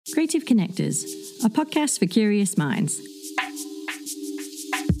Creative Connectors, a podcast for curious minds.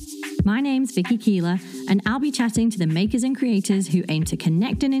 My name's Vicky Keeler, and I'll be chatting to the makers and creators who aim to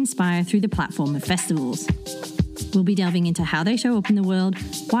connect and inspire through the platform of festivals. We'll be delving into how they show up in the world,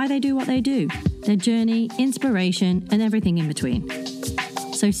 why they do what they do, their journey, inspiration, and everything in between.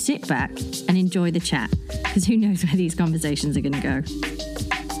 So sit back and enjoy the chat, because who knows where these conversations are going to go.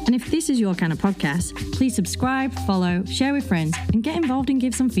 And if this is your kind of podcast, please subscribe, follow, share with friends, and get involved and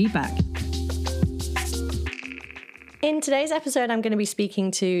give some feedback. In today's episode, I'm going to be speaking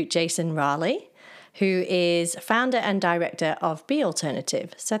to Jason Raleigh, who is founder and director of Be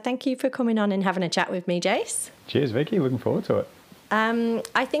Alternative. So thank you for coming on and having a chat with me, Jace. Cheers, Vicky. Looking forward to it.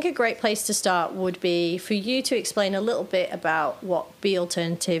 I think a great place to start would be for you to explain a little bit about what Be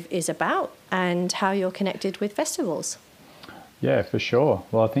Alternative is about and how you're connected with festivals. Yeah, for sure.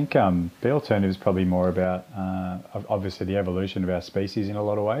 Well, I think Be Alternative is probably more about obviously the evolution of our species in a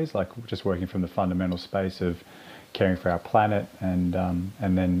lot of ways, like just working from the fundamental space of caring for our planet, and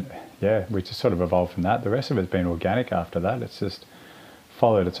then we just sort of evolved from that. The rest of it's been organic after that. It's just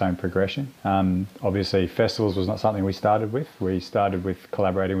followed its own progression. Obviously, festivals was not something we started with. We started with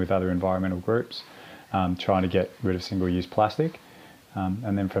collaborating with other environmental groups, trying to get rid of single-use plastic.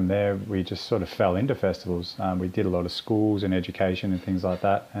 And then from there, we just sort of fell into festivals. We did a lot of schools and education and things like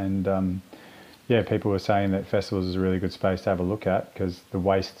that. And people were saying that festivals is a really good space to have a look at because the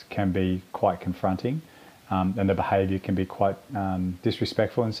waste can be quite confronting, and the behaviour can be quite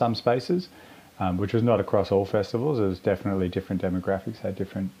disrespectful in some spaces, which was not across all festivals. It was definitely different demographics had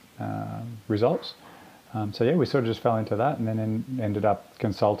different results. We sort of just fell into that, and then ended up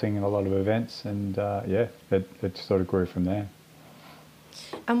consulting in a lot of events, and it sort of grew from there.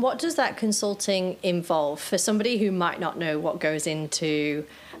 And what does that consulting involve for somebody who might not know what goes into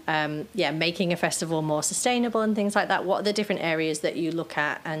making a festival more sustainable and things like that? What are the different areas that you look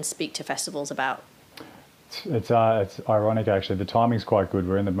at and speak to festivals about? It's ironic, actually. The timing's quite good.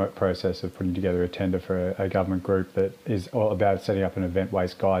 We're in the process of putting together a tender for a government group that is all about setting up an event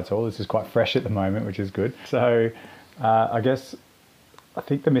waste guide. So all this is quite fresh at the moment, which is good. So I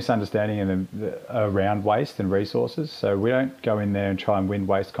think the misunderstanding around waste and resources. So we don't go in there and try and win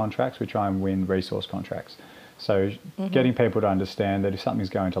waste contracts. We try and win resource contracts. So getting people to understand that if something's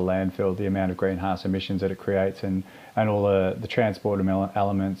going to landfill, the amount of greenhouse emissions that it creates and all the transport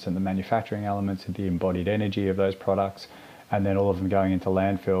elements and the manufacturing elements and the embodied energy of those products, and then all of them going into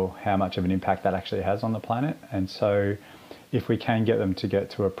landfill, how much of an impact that actually has on the planet. And so if we can get them to get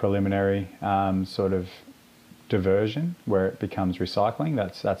to a preliminary sort of diversion where it becomes recycling,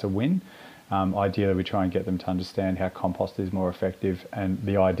 that's a win. Ideally, we try and get them to understand how compost is more effective, and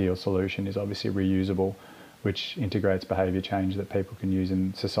the ideal solution is obviously reusable, which integrates behaviour change that people can use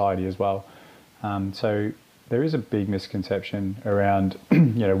in society as well. So there is a big misconception around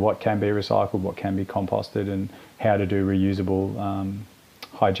what can be recycled, what can be composted, and how to do reusable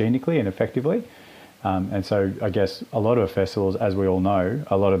hygienically and effectively. And so I guess a lot of festivals, as we all know,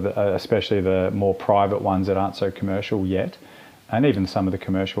 a lot of especially the more private ones that aren't so commercial yet, and even some of the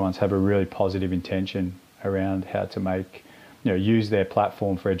commercial ones have a really positive intention around how to make, use their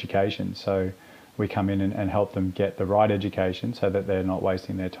platform for education. So we come in and help them get the right education so that they're not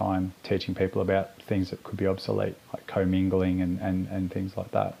wasting their time teaching people about things that could be obsolete, like commingling and things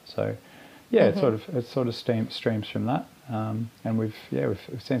like that. So it sort of streams from that. And we've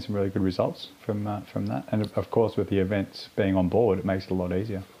seen some really good results from that, and of course with the events being on board, it makes it a lot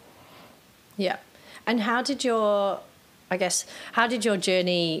easier. Yeah, and how did your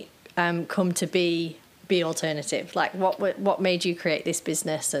journey come to be Alternative? Like, what made you create this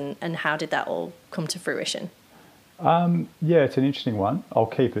business, and how did that all come to fruition? It's an interesting one. I'll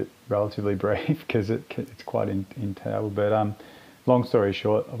keep it relatively brief because it's quite entailed, but long story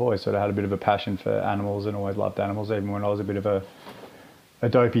short, I've always sort of had a bit of a passion for animals and always loved animals, even when I was a bit of a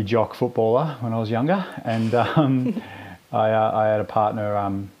dopey jock footballer when I was younger. And I had a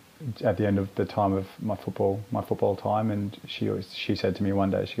partner at the end of the time of my football time, and she said to me one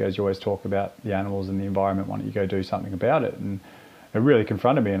day, she goes, "You always talk about the animals and the environment. Why don't you go do something about it?" And it really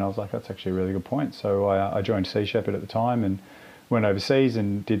confronted me, and I was like, "That's actually a really good point." So I joined Sea Shepherd at the time and went overseas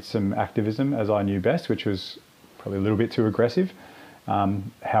and did some activism as I knew best, which was probably a little bit too aggressive.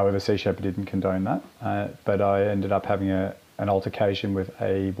 However, Sea Shepherd didn't condone that, but I ended up having an altercation with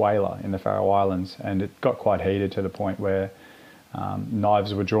a whaler in the Faroe Islands, and it got quite heated to the point where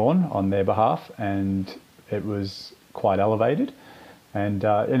knives were drawn on their behalf, and it was quite elevated. And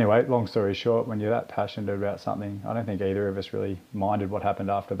anyway, long story short, when you're that passionate about something, I don't think either of us really minded what happened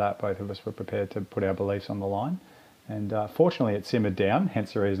after that. Both of us were prepared to put our beliefs on the line. And fortunately, it simmered down,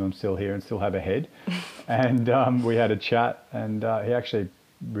 hence the reason I'm still here and still have a head. And we had a chat, and he actually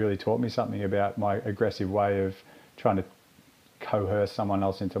really taught me something about my aggressive way of trying to coerce someone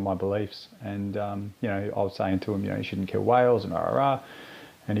else into my beliefs. And, you know, I was saying to him, you know, you shouldn't kill whales and rah, rah, rah.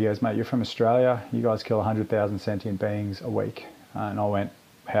 And he goes, mate, you're from Australia. You guys kill 100,000 sentient beings a week. And I went,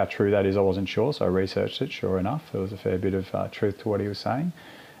 how true that is, I wasn't sure. So I researched it. Sure enough, there was a fair bit of truth to what he was saying.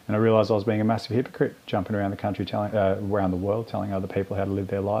 And I realised I was being a massive hypocrite, jumping around the country, around the world, telling other people how to live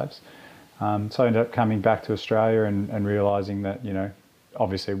their lives. So I ended up coming back to Australia and realising that, you know,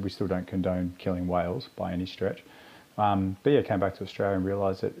 obviously we still don't condone killing whales by any stretch. But yeah, came back to Australia and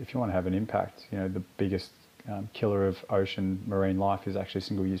realised that if you want to have an impact, you know, the biggest killer of ocean marine life is actually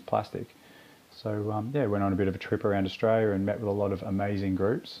single-use plastic. So yeah, went on a bit of a trip around Australia and met with a lot of amazing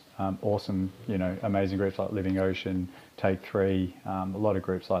groups, awesome, you know, amazing groups like Living Ocean, Take 3, a lot of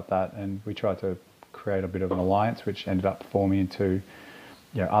groups like that. And we tried to create a bit of an alliance, which ended up forming into,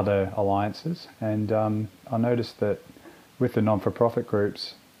 you know, other alliances. And I noticed that with the non-for-profit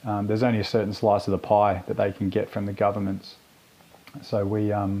groups, there's only a certain slice of the pie that they can get from the governments. So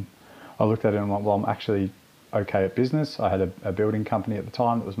I looked at it and went, well, I'm actually okay at business. I had a building company at the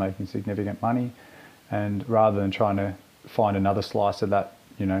time that was making significant money. And rather than trying to find another slice of that,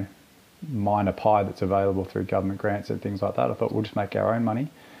 you know, minor pie that's available through government grants and things like that, I thought we'll just make our own money.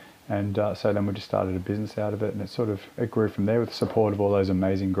 And so then we just started a business out of it, and it grew from there with the support of all those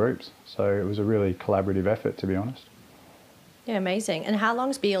amazing groups. So it was a really collaborative effort, to be honest. Yeah, amazing. And how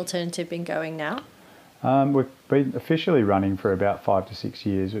long's Be Alternative been going now? We've been officially running for about 5 to 6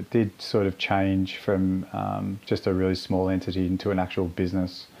 years. It did sort of change from just a really small entity into an actual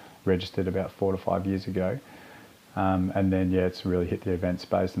business, registered about 4 to 5 years ago. And then, yeah, it's really hit the event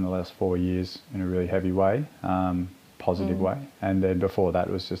space in the last 4 years in a really heavy way, positive way. And then before that,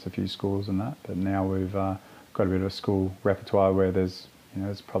 it was just a few schools and that. But now we've got a bit of a school repertoire where there's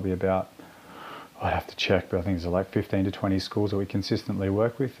probably about, I'd have to check, but I think there's like 15 to 20 schools that we consistently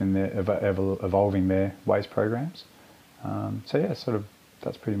work with in their evolving their waste programs. So yeah,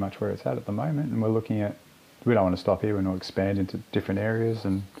 that's pretty much where it's at the moment. And we're looking at, we don't want to stop here, we want to expand into different areas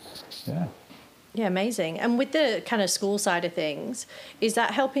and yeah. Yeah, amazing. And with the kind of school side of things, is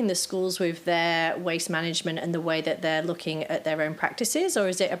that helping the schools with their waste management and the way that they're looking at their own practices, or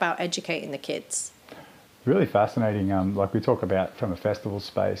is it about educating the kids? Really fascinating. Like we talk about from a festival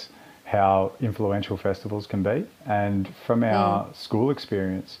space, how influential festivals can be. And from our school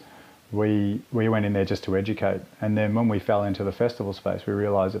experience, we went in there just to educate. And then when we fell into the festival space, we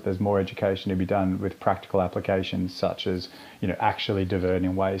realised that there's more education to be done with practical applications such as, you know, actually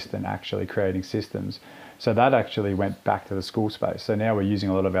diverting waste and actually creating systems. So that actually went back to the school space. So now we're using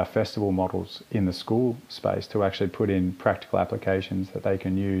a lot of our festival models in the school space to actually put in practical applications that they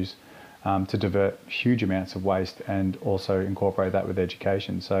can use to divert huge amounts of waste and also incorporate that with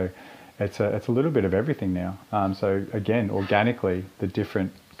education. So it's a little bit of everything now. So again, organically, the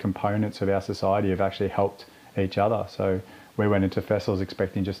different components of our society have actually helped each other. So we went into festivals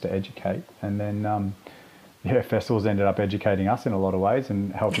expecting just to educate, and then festivals ended up educating us in a lot of ways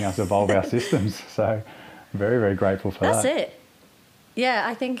and helping us evolve our systems. So very, very grateful for that. That's it. Yeah,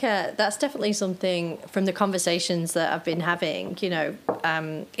 I think that's definitely something from the conversations that I've been having, you know,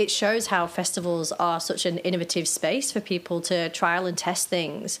 it shows how festivals are such an innovative space for people to trial and test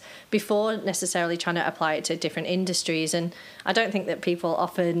things before necessarily trying to apply it to different industries. And I don't think that people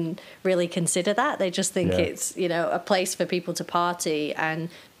often really consider that. They just think it's, you know, a place for people to party and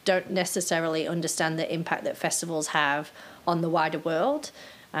don't necessarily understand the impact that festivals have on the wider world.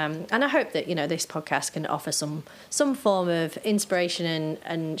 And I hope that, you know, this podcast can offer some form of inspiration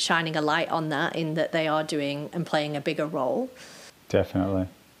and shining a light on that, in that they are doing and playing a bigger role. Definitely.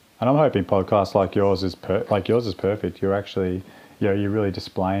 And I'm hoping podcasts like yours is perfect. You're actually, you know, you're really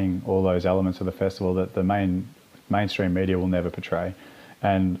displaying all those elements of the festival that the mainstream media will never portray.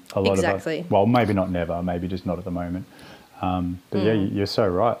 And a lot of well, maybe not never, maybe just not at the moment. But yeah, you're so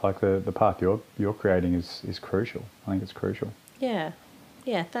right. Like the path you're creating is crucial. I think it's crucial.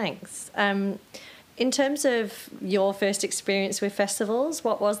 Yeah, thanks. In terms of your first experience with festivals,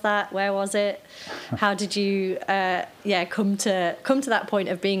 what was that? Where was it? How did you come to that point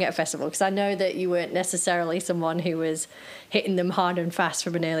of being at a festival? Because I know that you weren't necessarily someone who was hitting them hard and fast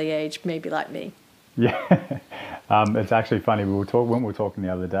from an early age, maybe like me. Yeah, it's actually funny. When we were talking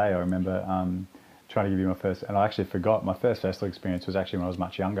the other day, I remember trying to give you my first, and I actually forgot my first festival experience was actually when I was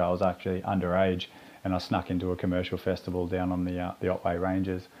much younger. I was actually underage. And I snuck into a commercial festival down on the Otway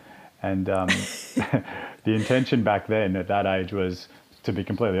Ranges. And the intention back then at that age was, to be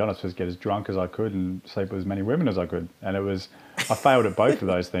completely honest, was get as drunk as I could and sleep with as many women as I could. And I failed at both of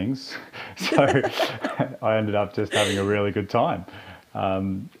those things. So I ended up just having a really good time.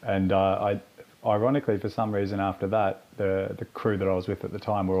 And I ironically, for some reason after that, the crew that I was with at the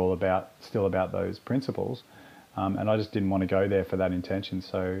time were all still about those principles. And I just didn't want to go there for that intention.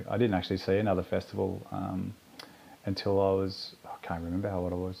 So I didn't actually see another festival until I can't remember how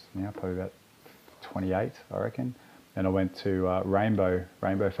old I was now, probably about 28, I reckon. And I went to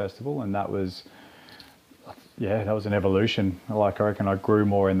Rainbow Festival, and that was an evolution. Like, I reckon I grew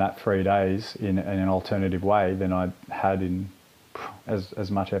more in that 3 days in an alternative way than I had in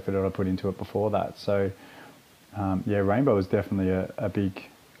as much effort that I put into it before that. So Rainbow was definitely a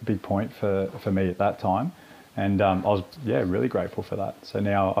big point for me at that time. And I was really grateful for that. So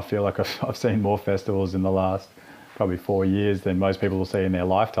now I feel like I've seen more festivals in the last probably 4 years than most people will see in their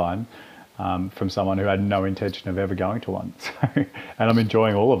lifetime, from someone who had no intention of ever going to one. So, and I'm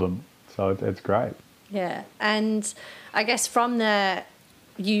enjoying all of them. So it's great. Yeah. And I guess from there,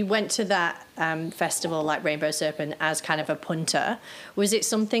 you went to that festival like Rainbow Serpent as kind of a punter. Was it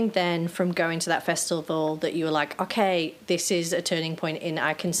something then from going to that festival that you were like, okay, this is a turning point in,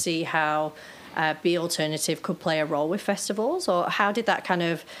 I can see how Be Alternative could play a role with festivals? Or how did that kind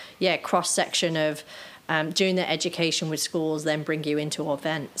of cross-section of doing the education with schools then bring you into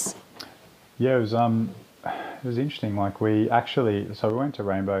events? Yeah, it was interesting. Like, we went to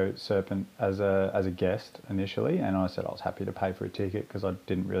Rainbow Serpent as a guest initially, and I said I was happy to pay for a ticket because I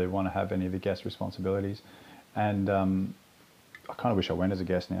didn't really want to have any of the guest responsibilities. And I kind of wish I went as a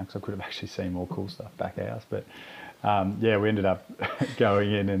guest now because I could have actually seen more cool stuff back at house. But we ended up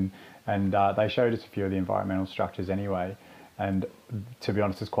going in and they showed us a few of the environmental structures anyway. And to be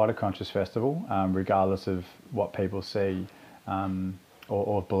honest, it's quite a conscious festival, regardless of what people see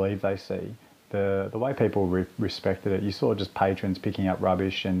or believe they see. The way people respected it, you saw just patrons picking up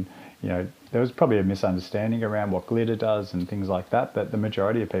rubbish, and there was probably a misunderstanding around what glitter does and things like that, but the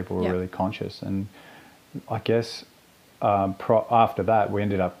majority of people were really conscious. And I guess after that, we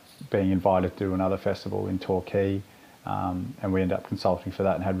ended up being invited to another festival in Torquay, and we ended up consulting for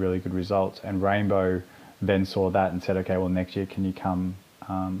that and had really good results. And Rainbow then saw that and said, okay, well, next year can you come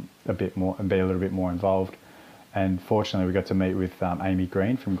a bit more and be a little bit more involved? And fortunately, we got to meet with Amy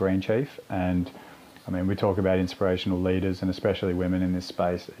Green from Green Chief. And I mean, we talk about inspirational leaders, and especially women in this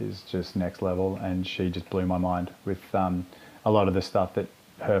space is just next level. And she just blew my mind with a lot of the stuff that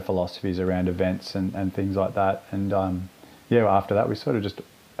her philosophies around events and things like that. And after that, we sort of just,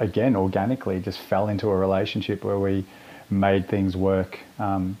 again, organically just fell into a relationship where we made things work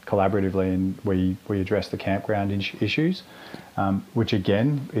collaboratively, and we addressed the campground issues, which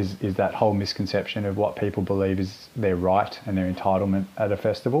again is that whole misconception of what people believe is their right and their entitlement at a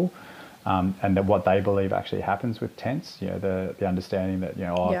festival, and that what they believe actually happens with tents. The understanding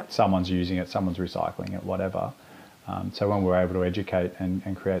that someone's using it, someone's recycling it, whatever. So when we were able to educate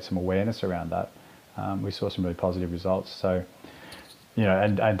and create some awareness around that, we saw some really positive results. So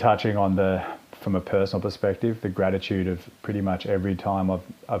and touching on from a personal perspective, the gratitude of pretty much every time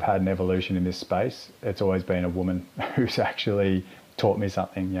I've had an evolution in this space, it's always been a woman who's actually taught me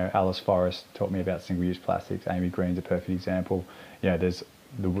something. Alice Forrest taught me about single-use plastics. Amy Green's a perfect example. There's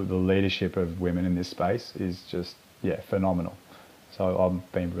the leadership of women in this space is just phenomenal. So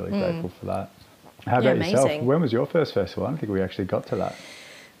I've been really grateful for that. How about yourself? When was your first festival? I don't think we actually got to that.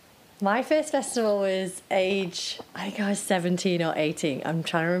 My first festival was I think I was 17 or 18. I'm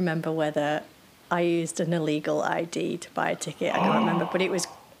trying to remember whether I used an illegal ID to buy a ticket. I can't remember, but it was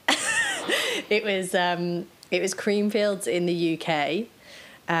it was Creamfields in the UK,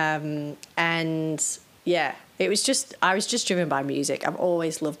 and it was just, I was just driven by music. I've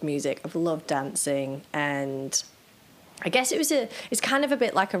always loved music. I've loved dancing, and I guess it's kind of a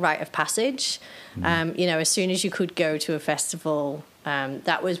bit like a rite of passage. As soon as you could go to a festival,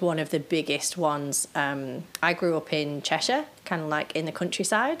 that was one of the biggest ones. I grew up in Cheshire, kind of like in the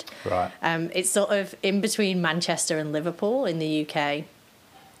countryside. Right. It's sort of in between Manchester and Liverpool in the UK,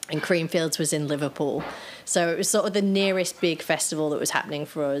 and Creamfields was in Liverpool. So it was sort of the nearest big festival that was happening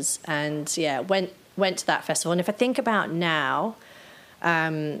for us. And went to that festival. And if I think about now,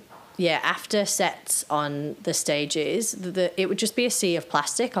 after sets on the stages, it would just be a sea of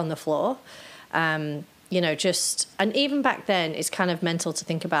plastic on the floor. And even back then, it's kind of mental to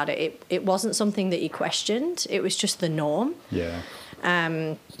think about it. It wasn't something that you questioned. It was just the norm. Yeah.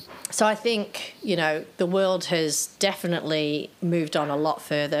 So I think, the world has definitely moved on a lot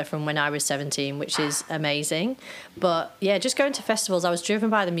further from when I was 17, which is amazing. But just going to festivals, I was driven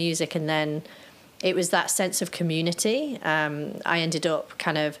by the music, and then it was that sense of community. I ended up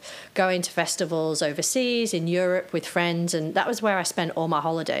kind of going to festivals overseas in Europe with friends, and that was where I spent all my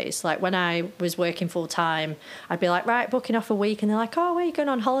holidays. Like when I was working full time, I'd be like, right, booking off a week, and they're like, oh, where are you going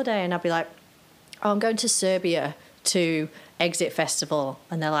on holiday? And I'd be like, oh, I'm going to Serbia to Exit Festival.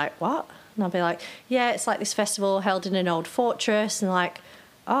 And they're like, what? And I'll be like, yeah, it's like this festival held in an old fortress. And like,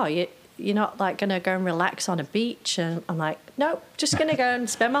 oh, you're not like going to go and relax on a beach? And I'm like, nope, just going to go and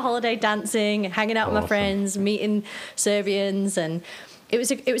spend my holiday dancing and hanging out with my friends, meeting Serbians. And it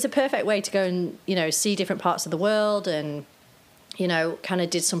was a perfect way to go and, you know, see different parts of the world, and, you know, kind of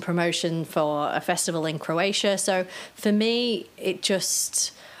did some promotion for a festival in Croatia. So for me, it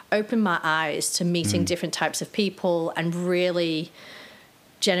just opened my eyes to meeting different types of people, and really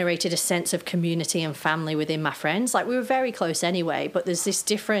generated a sense of community and family within my friends. Like, we were very close anyway, but there's this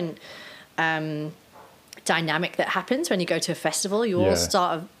different dynamic that happens when you go to a festival. You all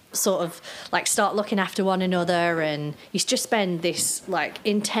start looking after one another, and you just spend this like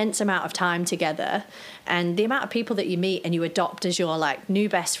intense amount of time together, and the amount of people that you meet and you adopt as your like new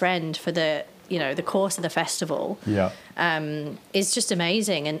best friend for the, you know, the course of the festival is just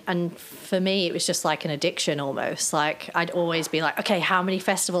amazing. And for me, it was just like an addiction almost. Like, I'd always be like, okay, how many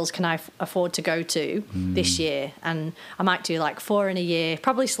festivals can I afford to go to this year? And I might do like 4 in a year,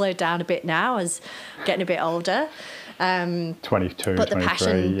 probably slowed down a bit now as getting a bit older. 22, but 23,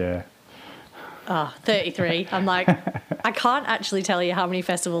 passion, 33. I'm like, I can't actually tell you how many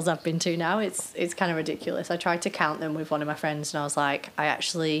festivals I've been to now. It's kind of ridiculous. I tried to count them with one of my friends, and I was like, I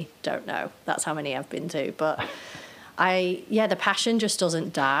actually don't know. That's how many I've been to. But the passion just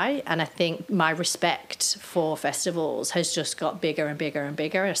doesn't die. And I think my respect for festivals has just got bigger and bigger and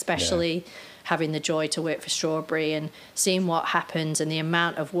bigger, especially having the joy to work for Strawberry and seeing what happens and the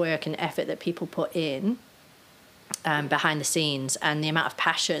amount of work and effort that people put in behind the scenes, and the amount of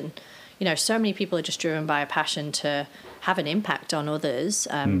passion. You know, so many people are just driven by a passion to have an impact on others,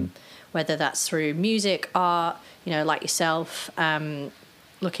 whether that's through music, art, you know, like yourself,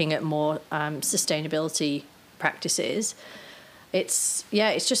 looking at more sustainability practices. It's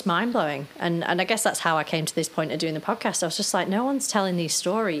just mind-blowing. And I guess that's how I came to this point of doing the podcast. I was just like, no one's telling these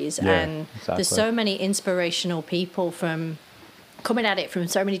stories. And there's so many inspirational people from coming at it from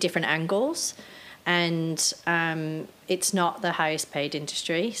so many different angles. And it's not the highest paid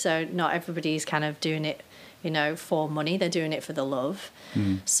industry, so not everybody's kind of doing it, you know, for money. They're doing it for the love.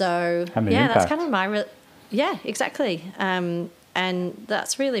 So that's kind of exactly. And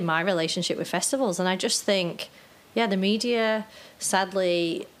that's really my relationship with festivals. And I just think, the media,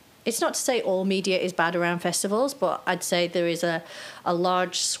 sadly, it's not to say all media is bad around festivals, but I'd say there is a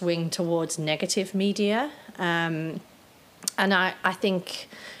large swing towards negative media. And I think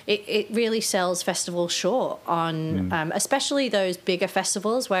it really sells festivals short on, especially those bigger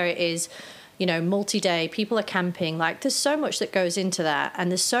festivals where it is, you know, multi-day, people are camping. Like, there's so much that goes into that,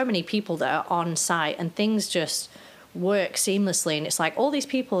 and there's so many people that are on site, and things just work seamlessly. And it's like all these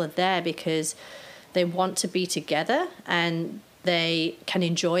people are there because they want to be together and they can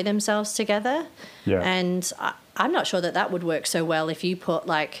enjoy themselves together. And I'm not sure that would work so well if you put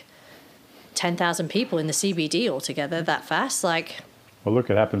like 10,000 people in the CBD all together that fast. Like, well, look,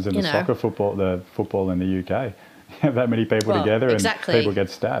 it happens in the football in the UK. You have that many people together and people get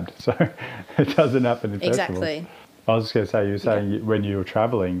stabbed. So it doesn't happen in festivals. I was just going to say, you were saying when you were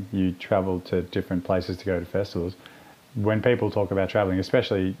travelling, you travelled to different places to go to festivals. When people talk about travelling,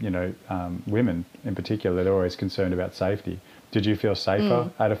 especially, you know, women in particular, they're always concerned about safety. Did you feel safer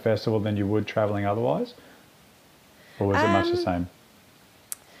at a festival than you would travelling otherwise? Or was it much the same?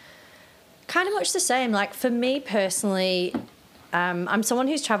 Kind of much the same. Like, for me personally, I'm someone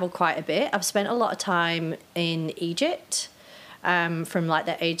who's travelled quite a bit. I've spent a lot of time in Egypt, from like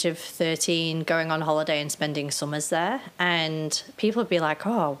the age of 13, going on holiday and spending summers there. And people would be like,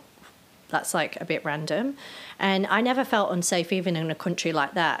 oh, that's like a bit random. And I never felt unsafe even in a country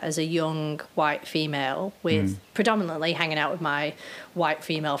like that as a young white female with predominantly hanging out with my white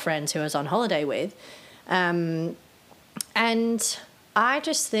female friends who I was on holiday with. And I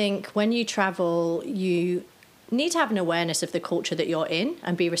just think when you travel, you need to have an awareness of the culture that you're in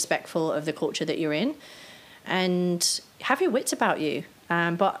and be respectful of the culture that you're in and have your wits about you.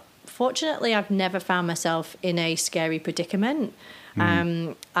 But fortunately, I've never found myself in a scary predicament.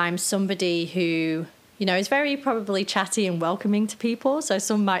 I'm somebody who, you know, is very probably chatty and welcoming to people. So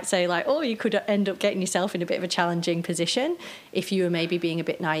some might say like, oh, you could end up getting yourself in a bit of a challenging position if you were maybe being a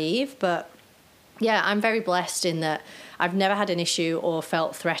bit naive. But yeah, I'm very blessed in that I've never had an issue or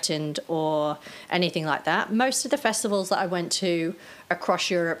felt threatened or anything like that. Most of the festivals that I went to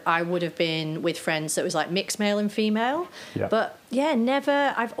across Europe, I would have been with friends that was like mixed male and female. But yeah,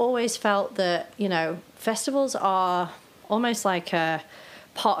 never, I've always felt that, you know, festivals are almost like a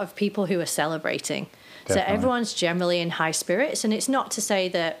pot of people who are celebrating. Definitely. So everyone's generally in high spirits. And it's not to say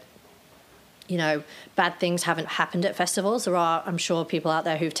that bad things haven't happened at festivals. There are, I'm sure, people out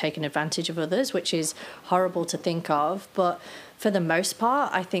there who've taken advantage of others, which is horrible to think of. But for the most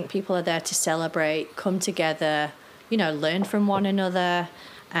part, I think people are there to celebrate, come together, learn from one another,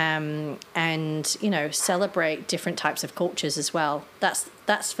 and, celebrate different types of cultures as well.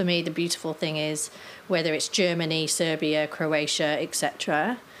 That's for me, the beautiful thing is, whether it's Germany, Serbia, Croatia,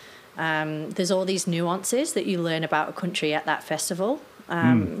 etc., there's all these nuances that you learn about a country at that festival.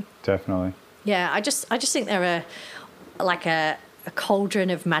 Definitely. Yeah, I just think they're a cauldron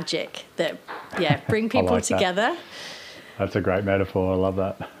of magic that bring people together. That's a great metaphor. I love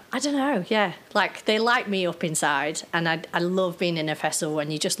that. I don't know, yeah. Like, they light me up inside, and I love being in a festival when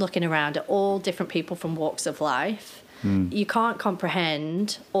you're just looking around at all different people from walks of life. You can't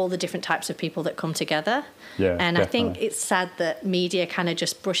comprehend all the different types of people that come together. Yeah, and definitely. I think it's sad that media kind of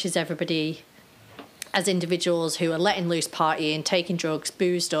just brushes everybody as individuals who are letting loose, partying, taking drugs,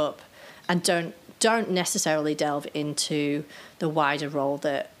 boozed up, and don't necessarily delve into the wider role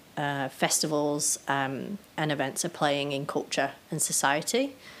that festivals and events are playing in culture and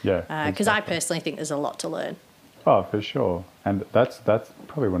society. Yeah, because I personally think there's a lot to learn. Oh, for sure. And that's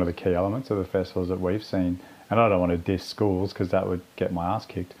probably one of the key elements of the festivals that we've seen. And I don't want to diss schools because that would get my ass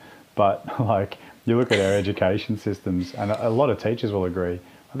kicked. But like, you look at our education systems, and a lot of teachers will agree,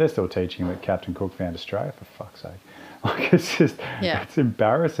 they're still teaching that Captain Cook found Australia, for fuck's sake. Like, it's just, it's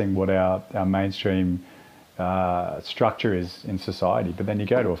embarrassing what our mainstream structure is in society. But then you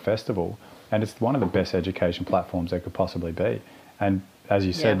go to a festival, and it's one of the best education platforms there could possibly be. And as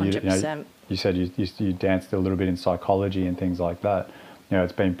you said, you said you danced a little bit in psychology and things like that.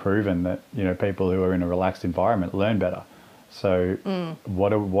 It's been proven that people who are in a relaxed environment learn better. So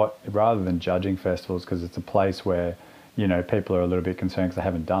what rather than judging festivals because it's a place where people are a little bit concerned because they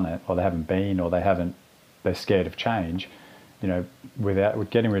haven't done it, or they haven't been, or they're scared of change. With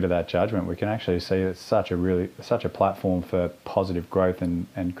getting rid of that judgment, we can actually see it's such a platform for positive growth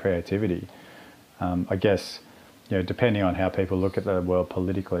and creativity. I guess, depending on how people look at the world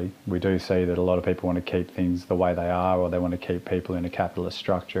politically, we do see that a lot of people want to keep things the way they are, or they want to keep people in a capitalist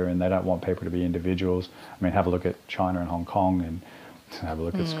structure, and they don't want people to be individuals. I mean, have a look at China and Hong Kong, and have a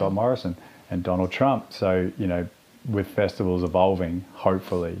look at Scott Morrison and Donald Trump. So, with festivals evolving,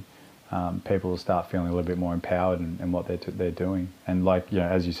 hopefully, people will start feeling a little bit more empowered in what they're doing. And like,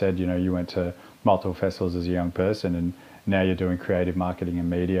 as you said, you went to multiple festivals as a young person, and now you're doing creative marketing and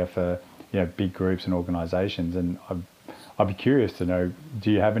media for big groups and organisations. And I'd be curious to know,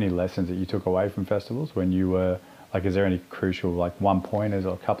 do you have any lessons that you took away from festivals when you were, like, is there any crucial, like, one-pointers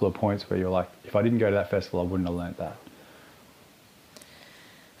or a couple of points where you're like, if I didn't go to that festival, I wouldn't have learnt that?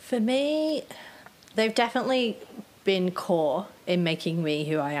 For me, they've definitely been core in making me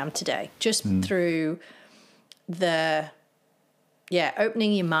who I am today, just through the,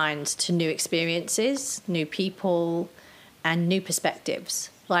 opening your mind to new experiences, new people, and new perspectives.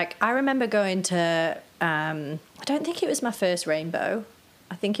 Like, I remember going to, I don't think it was my first rainbow.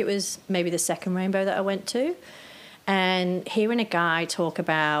 I think it was maybe the second rainbow that I went to. And hearing a guy talk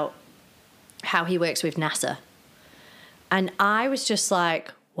about how he works with NASA. And I was just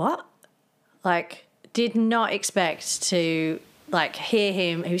like, what? Like, did not expect to, like, hear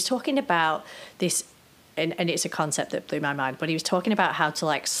him. He was talking about this, and it's a concept that blew my mind, but he was talking about how to,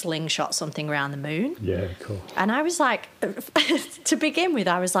 like, slingshot something around the moon. Yeah, cool. And I was like, to begin with,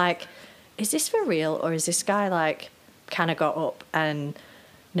 I was like, is this for real? Or is this guy, like, kind of got up and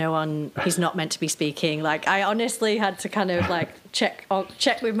he's not meant to be speaking? Like, I honestly had to kind of, like, check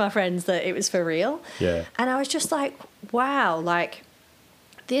with my friends that it was for real. Yeah. And I was just like, wow, like,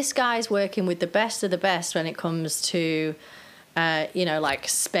 this guy's working with the best of the best when it comes to, like,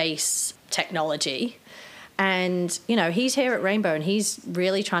 space technology. And, he's here at Rainbow, and he's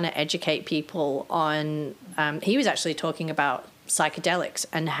really trying to educate people on, he was actually talking about psychedelics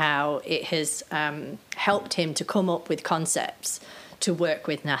and how it has helped him to come up with concepts to work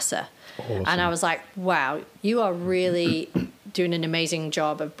with NASA. Awesome. And I was like, wow, you are really doing an amazing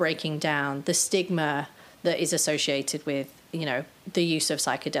job of breaking down the stigma that is associated with, the use of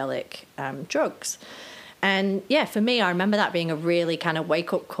psychedelic drugs. And for me, I remember that being a really kind of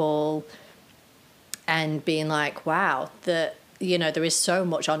wake-up call and being like, wow, there is so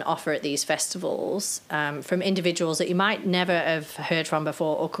much on offer at these festivals from individuals that you might never have heard from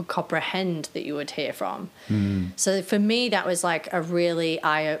before or could comprehend that you would hear from. So for me, that was like a really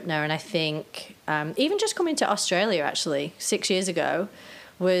eye-opener. And I think even just coming to Australia, actually, 6 years ago,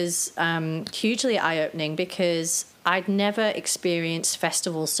 was hugely eye-opening because I'd never experienced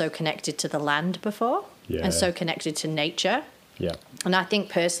festivals so connected to the land before and so connected to nature. Yeah. And I think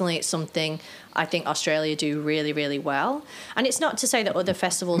personally it's something I think Australia do really, really well. And it's not to say that other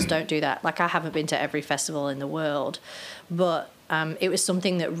festivals don't do that. Like, I haven't been to every festival in the world, but it was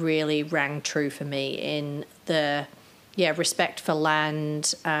something that really rang true for me in the, respect for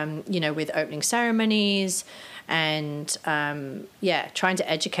land, with opening ceremonies and, trying to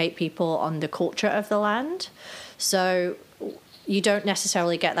educate people on the culture of the land. So you don't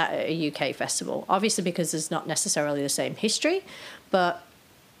necessarily get that at a UK festival, obviously, because there's not necessarily the same history, but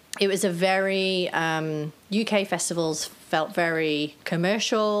it was a very, UK festivals felt very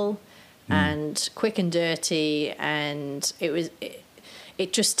commercial and quick and dirty, and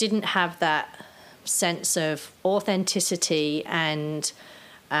it just didn't have that sense of authenticity and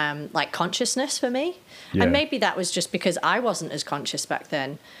consciousness for me. Yeah. And maybe that was just because I wasn't as conscious back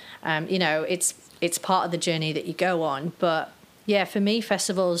then. It's part of the journey that you go on, but yeah, for me,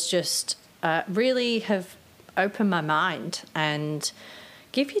 festivals just really have opened my mind and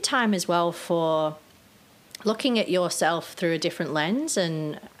give you time as well for looking at yourself through a different lens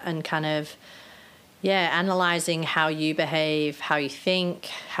and kind of, analysing how you behave, how you think,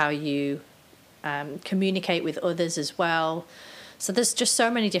 how you communicate with others as well. So there's just so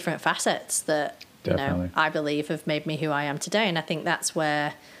many different facets that, I believe have made me who I am today. And I think that's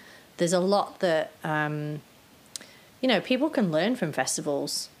where there's a lot that... people can learn from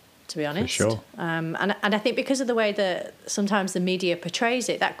festivals, to be honest. For sure. And I think because of the way that sometimes the media portrays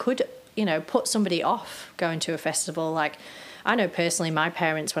it, that could, put somebody off going to a festival. Like, I know personally, my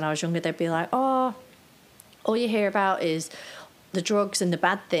parents, when I was younger, they'd be like, oh, all you hear about is the drugs and the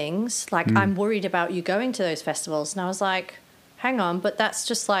bad things. Like, I'm worried about you going to those festivals. And I was like, hang on, but that's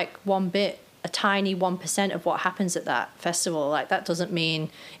just like a tiny 1% of what happens at that festival. Like, that doesn't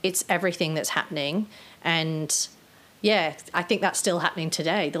mean it's everything that's happening. And... yeah, I think that's still happening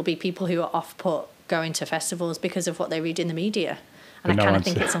today. There'll be people who are off-put going to festivals because of what they read in the media. And I kind of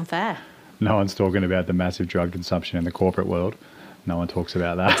think it's unfair. No one's talking about the massive drug consumption in the corporate world. No one talks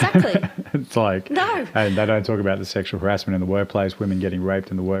about that. Exactly. It's like... no. And they don't talk about the sexual harassment in the workplace, women getting raped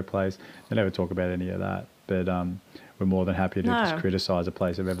in the workplace. They never talk about any of that. But we're more than happy to just criticise a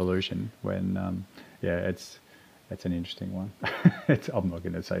place of evolution when, it's an interesting one. I'm not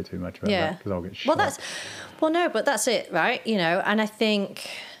going to say too much about that because I'll get shot. But that's it, right? And I think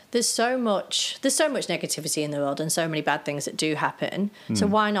there's so much negativity in the world and so many bad things that do happen. So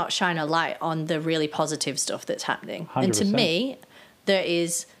why not shine a light on the really positive stuff that's happening? 100%. And to me, there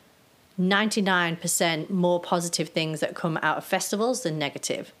is 99% more positive things that come out of festivals than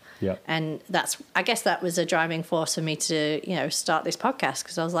negative. Yeah. And I guess that was a driving force for me to, start this podcast,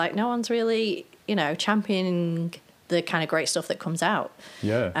 because I was like, no one's really, championing the kind of great stuff that comes out.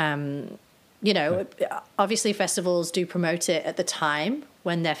 Yeah. Obviously festivals do promote it at the time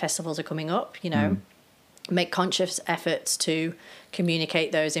when their festivals are coming up, make conscious efforts to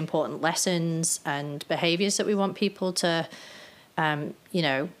communicate those important lessons and behaviours that we want people to,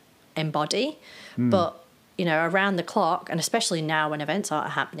 embody. But, around the clock, and especially now when events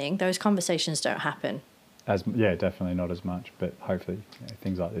aren't happening, those conversations don't happen. Definitely not as much, but hopefully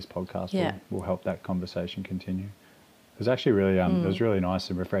things like this podcast will help that conversation continue. It was actually really it was really nice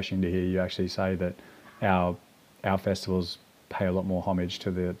and refreshing to hear you actually say that our festivals pay a lot more homage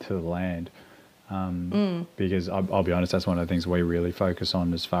to the land, because I'll be honest, that's one of the things we really focus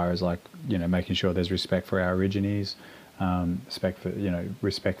on, as far as making sure there's respect for our Aborigines, respect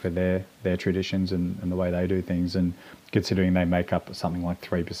for their traditions and the way they do things, and considering they make up something like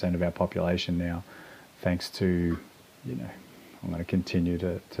 3% of our population now. Thanks to, I'm going to continue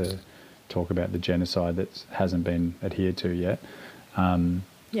to talk about the genocide that hasn't been adhered to yet. And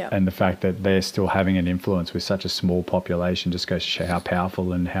the fact that they're still having an influence with such a small population just goes to show how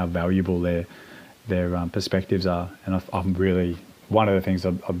powerful and how valuable their perspectives are. And I'm really, one of the things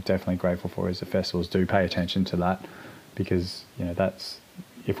I'm definitely grateful for is the festivals do pay attention to that, because, that's,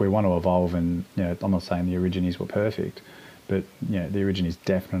 if we want to evolve, and, I'm not saying the Aborigines were perfect, but, the Aborigines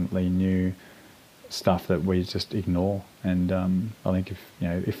definitely knew stuff that we just ignore. And I think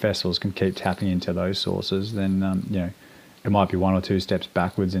if festivals can keep tapping into those sources, then it might be 1 or 2 steps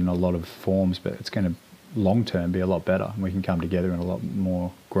backwards in a lot of forms, but it's going to long term be a lot better, and we can come together in a lot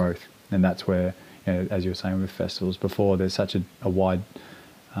more growth. And that's where, as you were saying with festivals before, there's such a wide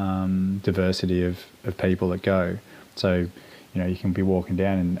diversity of people that go. So you can be walking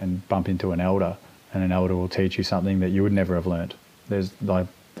down and bump into an elder, and an elder will teach you something that you would never have learned. There's a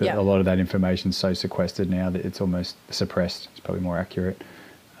lot of that information is so sequestered now that it's almost suppressed. It's probably more accurate,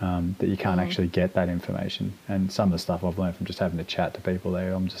 that you can't actually get that information. And some of the stuff I've learned from just having to chat to people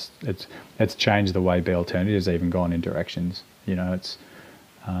there, it's changed the way Be Alternative's even gone in directions. It's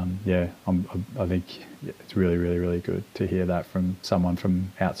I think it's really, really, really good to hear that from someone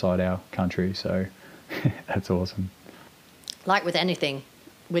from outside our country. So that's awesome. Like with anything,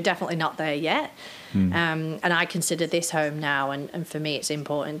 we're definitely not there yet. And I consider this home now. And for me, it's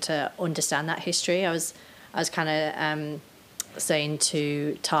important to understand that history. I was kind of saying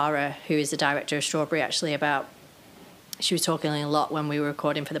to Tara, who is the director of Strawberry, actually, about, she was talking a lot when we were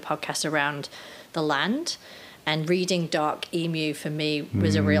recording for the podcast around the land, and reading Dark Emu for me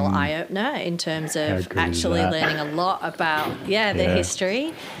was a real eye-opener in terms of actually learning a lot about the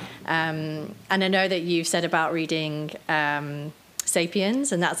history. And I know that you've said about reading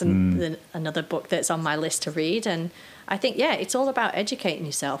Sapiens, and that's another book that's on my list to read. And I think, it's all about educating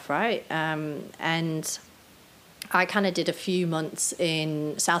yourself, right? And I kind of did a few months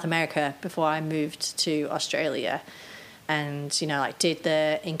in South America before I moved to Australia, and did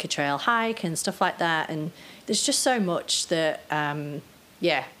the Inca Trail hike and stuff like that. And there's just so much that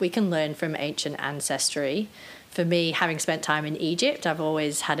we can learn from ancient ancestry. For me, having spent time in Egypt, I've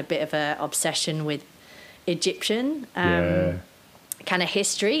always had a bit of an obsession with Egyptian kind of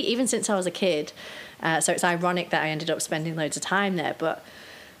history, even since I was a kid. So it's ironic that I ended up spending loads of time there, but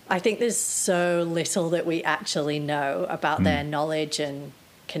I think there's so little that we actually know about their knowledge and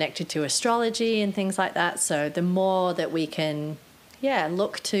connected to astrology and things like that. So the more that we can,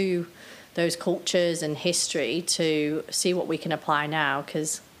 look to those cultures and history to see what we can apply now,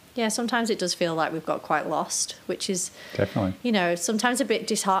 because, sometimes it does feel like we've got quite lost, which is definitely, sometimes a bit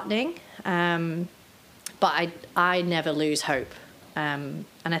disheartening. But I never lose hope. And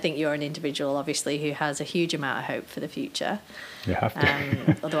I think you're an individual, obviously, who has a huge amount of hope for the future. You have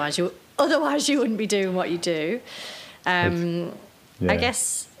to. Otherwise you wouldn't be doing what you do. I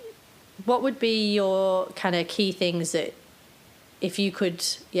guess, what would be your kind of key things that, if you could,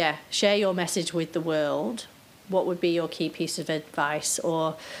 share your message with the world, what would be your key piece of advice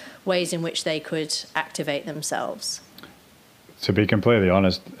or ways in which they could activate themselves? To be completely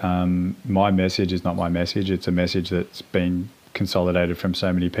honest, my message is not my message. It's a message that's been consolidated from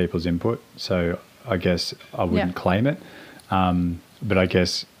so many people's input. So I guess I wouldn't claim it. But I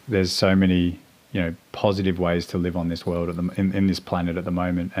guess there's so many, positive ways to live on this world in this planet at the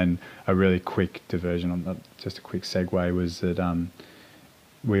moment. And a really quick diversion on that, just a quick segue, was that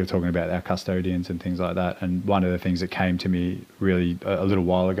we were talking about our custodians and things like that. And one of the things that came to me really a little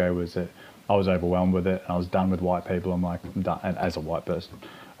while ago was that I was overwhelmed with it, and I was done with white people. I'm like, I'm done. And as a white person,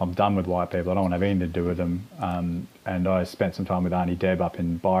 I'm done with white people. I don't want to have anything to do with them. And I spent some time with Auntie Deb up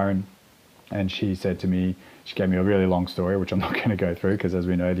in Byron, and she said to me, she gave me a really long story, which I'm not going to go through, because as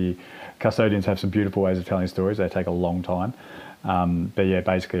we know, the custodians have some beautiful ways of telling stories. They take a long time. But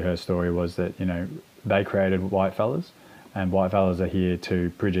basically her story was that, they created white fellas, and white fellas are here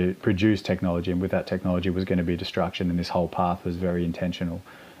to produce technology, and with that technology was going to be destruction, and this whole path was very intentional.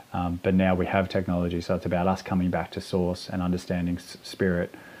 But now we have technology, so it's about us coming back to source and understanding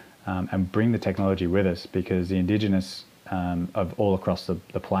spirit, and bring the technology with us, because the indigenous of all across the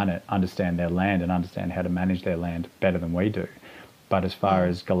planet understand their land and understand how to manage their land better than we do. But as far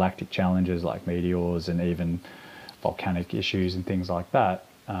as galactic challenges like meteors and even volcanic issues and things like that,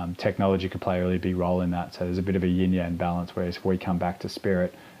 technology could play a really big role in that. So there's a bit of a yin-yang balance, where if we come back to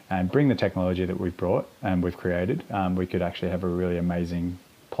spirit and bring the technology that we've brought and we've created, we could actually have a really amazing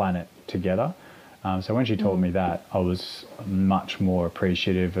planet together. So when she told me that, I was much more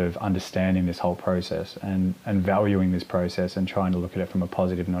appreciative of understanding this whole process and valuing this process and trying to look at it from a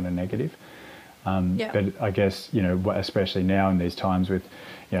positive, not a negative. But I guess, especially now in these times with,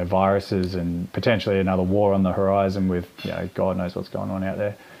 viruses and potentially another war on the horizon with, God knows what's going on out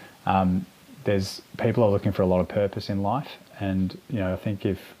there. There's people are looking for a lot of purpose in life. And, I think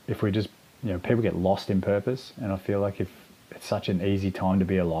if we just, people get lost in purpose. And I feel like if it's such an easy time to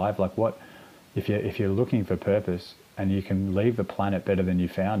be alive, like if you're looking for purpose and you can leave the planet better than you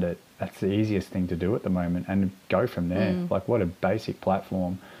found it, that's the easiest thing to do at the moment, and go from there. Like, what a basic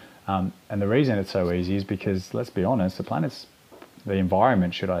platform. And the reason it's so easy is because, let's be honest, the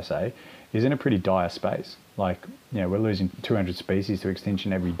environment, should I say, is in a pretty dire space. Like, we're losing 200 species to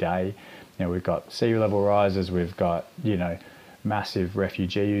extinction every day. We've got sea level rises, we've got, massive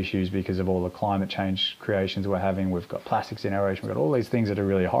refugee issues because of all the climate change creations we're having. We've got plastics in our ocean. We've got all these things that are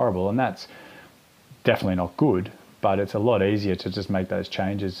really horrible, and that's definitely not good. But it's a lot easier to just make those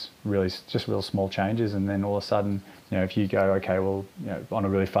changes, just real small changes, and then all of a sudden, if you go, okay, well, on a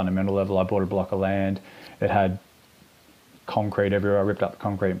really fundamental level, I bought a block of land, it had concrete everywhere, I ripped up the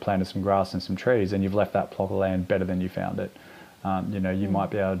concrete and planted some grass and some trees, and you've left that block of land better than you found it. You might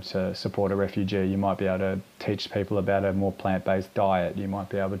be able to support a refugee, you might be able to teach people about a more plant-based diet, you might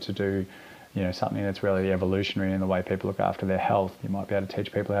be able to do you know, something that's really evolutionary in the way people look after their health. You might be able to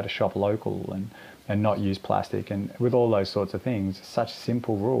teach people how to shop local and not use plastic. And with all those sorts of things, such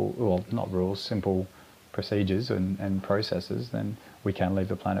simple simple procedures and processes, then we can leave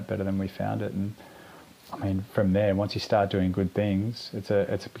the planet better than we found it. And I mean, from there, once you start doing good things,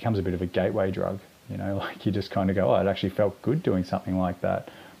 it becomes a bit of a gateway drug. You know, like you just kind of go, oh, it actually felt good doing something like that.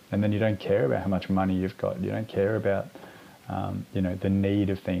 And then you don't care about how much money you've got. You don't care about, you know, the need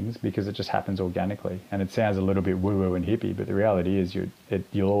of things, because it just happens organically. And it sounds a little bit woo-woo and hippie, but the reality is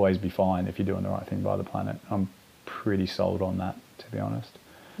you'll always be fine if you're doing the right thing by the planet. I'm pretty sold on that, to be honest.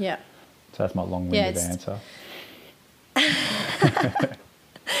 Yeah. So that's my long-winded answer.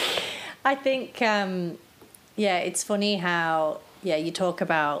 I think, it's funny how, you talk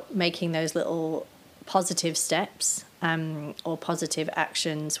about making those little positive steps or positive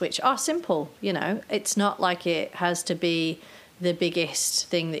actions, which are simple, you know. It's not like it has to be the biggest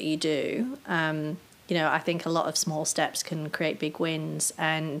thing that you do. You know, I think a lot of small steps can create big wins.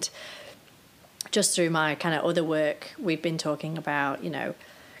 And just through my kind of other work, we've been talking about, you know,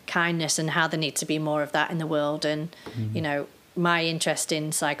 kindness and how there needs to be more of that in the world. And, you know, my interest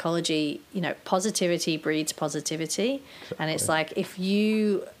in psychology, you know, positivity breeds positivity. Exactly. And it's like, if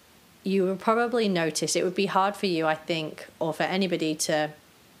you will probably notice, it would be hard for you, I think, or for anybody to,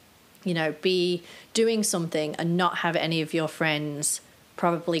 you know, be doing something and not have any of your friends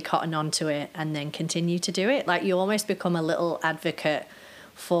probably cotton onto it and then continue to do it. Like, you almost become a little advocate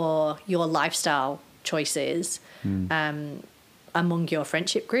for your lifestyle choices among your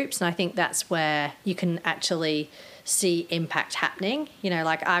friendship groups. And I think that's where you can actually see impact happening. You know,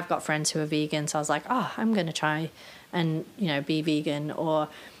 like, I've got friends who are vegan, so I was like, oh, I'm going to try and, you know, be vegan. Or,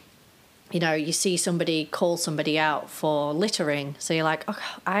 you know, you see somebody call somebody out for littering, so you're like,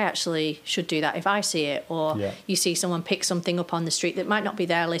 oh, I actually should do that if I see it. Or you see someone pick something up on the street that might not be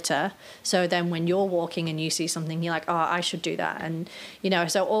their litter, so then when you're walking and you see something, you're like, oh, I should do that. And, you know,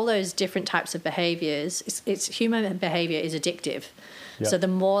 so all those different types of behaviors, it's human behavior is addictive. So the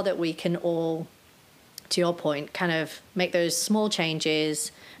more that we can all, to your point, kind of make those small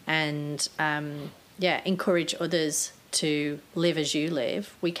changes and encourage others to live as you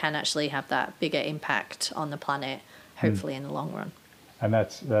live, we can actually have that bigger impact on the planet, hopefully in the long run. And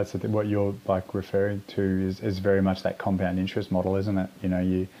that's what you're like referring to is very much that compound interest model, isn't it? You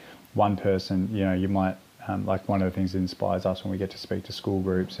know, one person, you know, you might like, one of the things that inspires us when we get to speak to school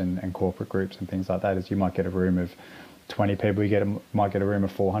groups and corporate groups and things like that is you might get a room of 20 people, might get a room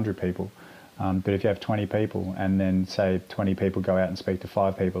of 400 people. But if you have 20 people and then say 20 people go out and speak to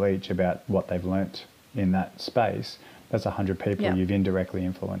 5 people each about what they've learnt in that space, that's 100 people you've indirectly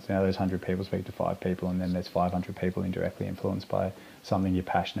influenced. Now those 100 people speak to 5 people, and then there's 500 people indirectly influenced by something you're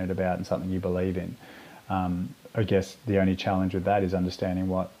passionate about and something you believe in. I guess the only challenge with that is understanding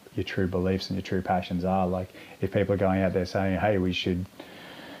what your true beliefs and your true passions are. Like, if people are going out there saying, hey, we should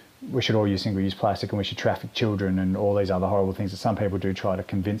all use single-use plastic and we should traffic children and all these other horrible things that some people do try to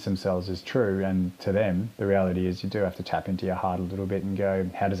convince themselves is true, and to them the reality is you do have to tap into your heart a little bit and go,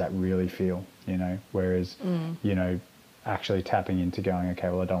 how does that really feel, you know? Whereas you know, actually tapping into going, okay,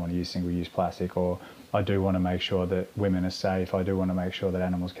 well, I don't want to use single-use plastic, or I do want to make sure that women are safe, I do want to make sure that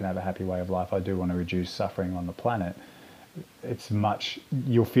animals can have a happy way of life, I do want to reduce suffering on the planet.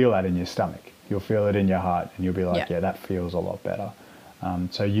 You'll feel that in your stomach, you'll feel it in your heart, and you'll be like, yeah, that feels a lot better.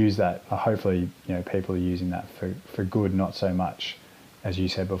 So use that. Hopefully, you know, people are using that for good, not so much, as you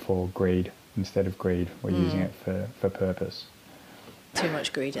said before, greed. Instead of greed, we're using it for purpose. Too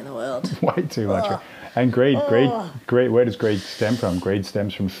much greed in the world. Way too much. And greed, where does greed stem from? Greed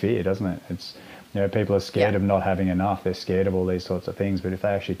stems from fear, doesn't it? It's, you know, people are scared of not having enough. They're scared of all these sorts of things. But if they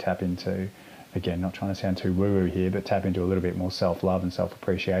actually tap into, again, not trying to sound too woo-woo here, but tap into a little bit more self-love and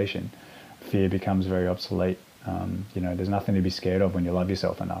self-appreciation, fear becomes very obsolete. You know, there's nothing to be scared of when you love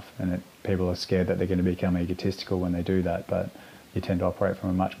yourself enough. And people are scared that they're going to become egotistical when they do that. But you tend to operate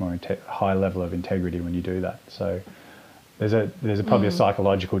from a much more high level of integrity when you do that. So there's probably a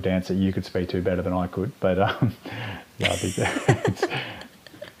psychological dance that you could speak to better than I could, but I think it's...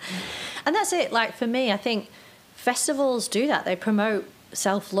 And that's it. Like, for me, I think festivals do that. They promote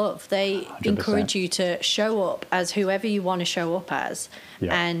self-love. They 100%. Encourage you to show up as whoever you want to show up as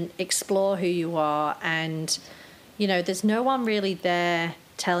and explore who you are. And, you know, there's no one really there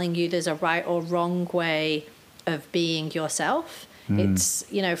telling you there's a right or wrong way of being yourself. It's,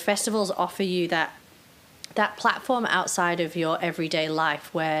 you know, festivals offer you that platform outside of your everyday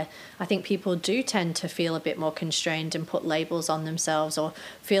life, where I think people do tend to feel a bit more constrained and put labels on themselves, or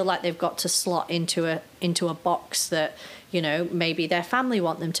feel like they've got to slot into a box that, you know, maybe their family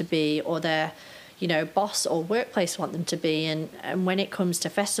want them to be, or their, boss or workplace want them to be. And when it comes to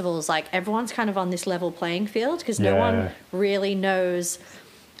festivals, like everyone's kind of on this level playing field because no one really knows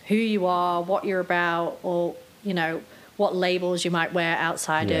who you are, what you're about, or, what labels you might wear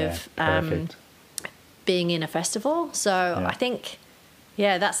outside of being in a festival. So I think,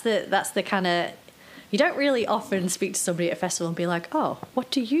 that's the kind of, you don't really often speak to somebody at a festival and be like, oh,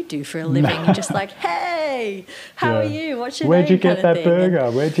 what do you do for a living? You're just like, hey, how are you? What's your Where'd name? you get that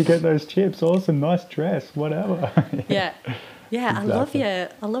burger? Where'd you get those chips? Awesome, nice dress, whatever. Yeah, Exactly.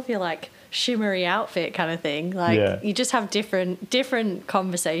 I love your like shimmery outfit kind of thing. Like you just have different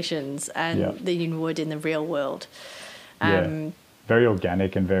conversations than you would in the real world. Very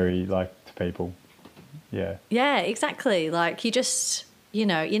organic and very like to people. Yeah, exactly. Like you just, you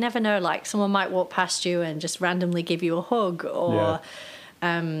never know, like someone might walk past you and just randomly give you a hug. Or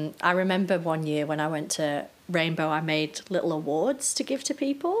I remember one year when I went to Rainbow, I made little awards to give to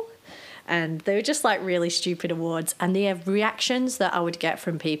people. And they were just like really stupid awards. And the reactions that I would get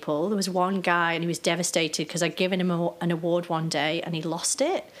from people, there was one guy and he was devastated because I'd given him an award one day and he lost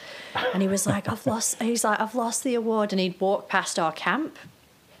it. And he was like, I've lost the award. And he'd walk past our camp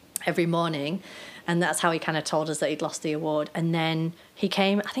every morning. And that's how he kind of told us that he'd lost the award. And then he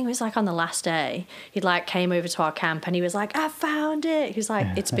came, I think it was like on the last day, he like came over to our camp and he was like, I found it. He was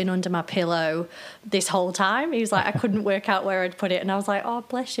like, it's been under my pillow this whole time. He was like, I couldn't work out where I'd put it. And I was like, oh,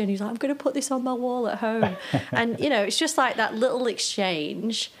 bless you. And he's like, I'm going to put this on my wall at home. And, it's just like that little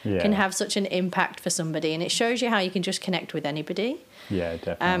exchange can have such an impact for somebody. And it shows you how you can just connect with anybody. Yeah,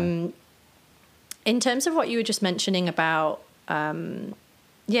 definitely. In terms of what you were just mentioning about,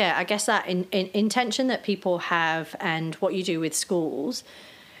 I guess that in intention that people have and what you do with schools,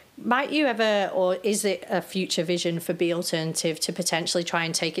 might you ever, or is it a future vision for Be Alternative to potentially try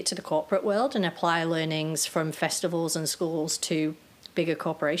and take it to the corporate world and apply learnings from festivals and schools to bigger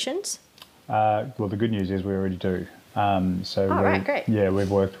corporations? Well, the good news is we already do. Great. Yeah,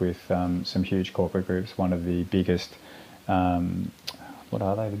 we've worked with some huge corporate groups. One of the biggest, what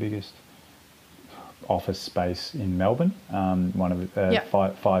are they? The biggest office space in Melbourne. One of the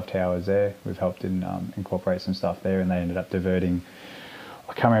five towers there. We've helped incorporate some stuff there, and they ended up diverting,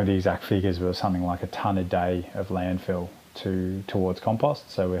 I can't remember the exact figures, but it was something like a ton a day of landfill towards compost.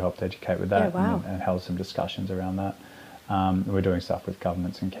 So we helped educate with that and held some discussions around that. We're doing stuff with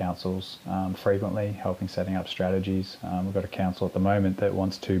governments and councils frequently, helping setting up strategies. We've got a council at the moment that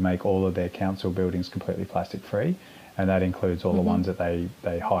wants to make all of their council buildings completely plastic free. And that includes all the ones that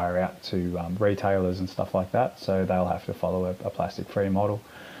they hire out to retailers and stuff like that. So they'll have to follow a plastic-free model.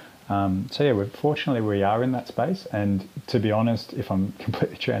 Fortunately we are in that space. And to be honest, if I'm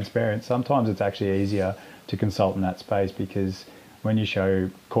completely transparent, sometimes it's actually easier to consult in that space, because when you show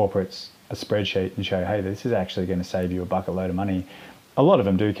corporates a spreadsheet and show, hey, this is actually going to save you a bucket load of money, a lot of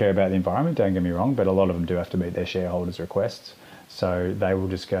them do care about the environment, don't get me wrong, but a lot of them do have to meet their shareholders' requests. So they will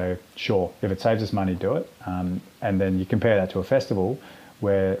just go, sure, if it saves us money, do it. And then you compare that to a festival,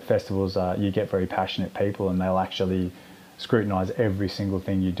 where festivals you get very passionate people and they'll actually scrutinise every single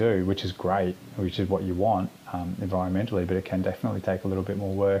thing you do, which is great, which is what you want environmentally, but it can definitely take a little bit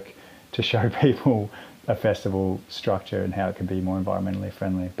more work to show people a festival structure and how it can be more environmentally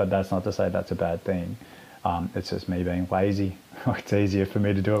friendly. But that's not to say that's a bad thing. It's just me being lazy. It's easier for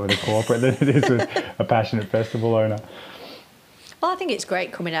me to do it with a corporate than it is with a passionate festival owner. Well, I think it's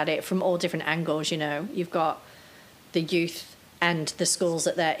great coming at it from all different angles. You've got the youth and the schools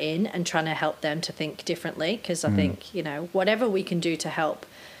that they're in and trying to help them to think differently. Because I think, whatever we can do to help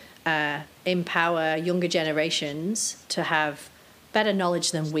empower younger generations to have better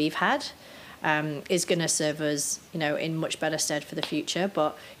knowledge than we've had is going to serve us, in much better stead for the future.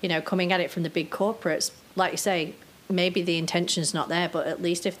 But, coming at it from the big corporates, like you say, maybe the intention's not there, but at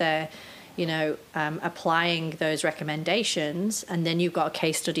least if they're applying those recommendations, and then you've got a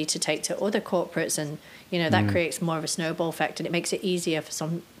case study to take to other corporates, and that creates more of a snowball effect, and it makes it easier for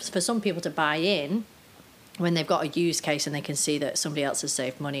some people to buy in when they've got a use case and they can see that somebody else has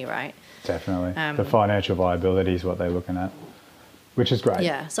saved money, right? Definitely. The financial viability is what they're looking at, which is great.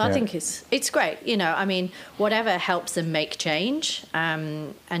 Yeah, so I think it's great. Whatever helps them make change,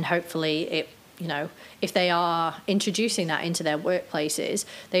 and hopefully it, if they are introducing that into their workplaces,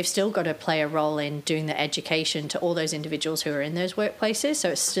 they've still got to play a role in doing the education to all those individuals who are in those workplaces. So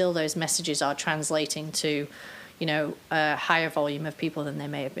it's still, those messages are translating to, a higher volume of people than they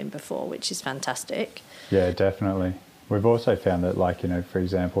may have been before, which is fantastic. Yeah, definitely. We've also found that, for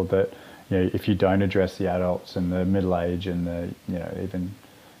example, that, if you don't address the adults and the middle age and the, even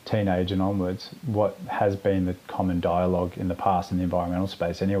teenage and onwards, what has been the common dialogue in the past in the environmental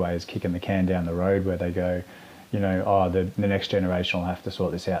space anyway is kicking the can down the road, where they go, you know, oh, the next generation will have to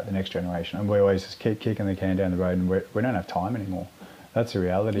sort this out, the next generation. And we always just keep kicking the can down the road, and we don't have time anymore. That's the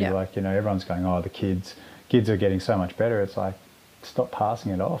reality. Yeah. Like, you know, everyone's going, oh, the kids are getting so much better. It's like, stop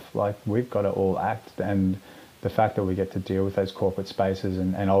passing it off. Like, we've got to all act. And the fact that we get to deal with those corporate spaces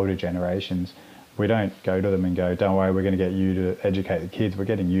and older generations, we don't go to them and go, don't worry, we're going to get you to educate the kids. We're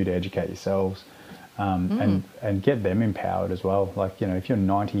getting you to educate yourselves. And get them empowered as well. Like, you know, if you're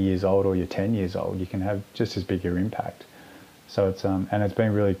 90 years old or you're 10 years old, you can have just as big your impact. So it's and it's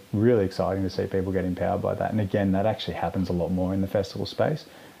been really, really exciting to see people get empowered by that. And again, that actually happens a lot more in the festival space.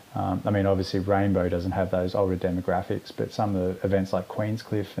 I mean, obviously Rainbow doesn't have those older demographics, but some of the events like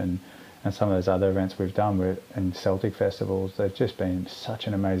Queenscliff and some of those other events we've done and Celtic festivals, they've just been such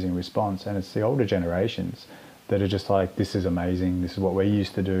an amazing response. And it's the older generations that are just like, this is amazing, this is what we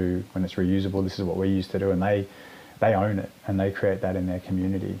used to do when it's reusable, this is what we used to do, and they own it and they create that in their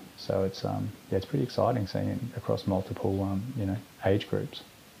community. So it's it's pretty exciting seeing it across multiple you know, age groups.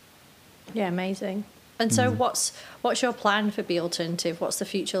 Yeah, amazing. And so what's your plan for Be Alternative? What's the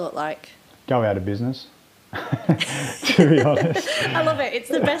future look like? Go out of business. To be honest. I love it. It's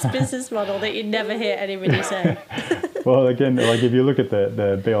the best business model that you never hear anybody say. Well, again, like if you look at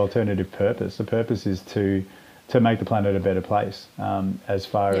the Be Alternative purpose, the purpose is to make the planet a better place. As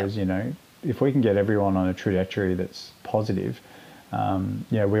far as, you know, if we can get everyone on a trajectory that's positive,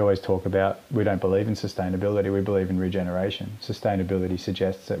 you know, we always talk about, we don't believe in sustainability, we believe in regeneration. Sustainability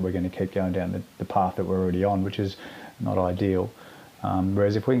suggests that we're going to keep going down the path that we're already on, which is not ideal.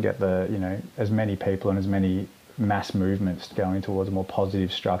 Whereas if we can get you know, as many people and as many mass movements going towards a more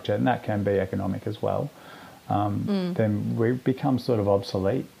positive structure, and that can be economic as well, then we become sort of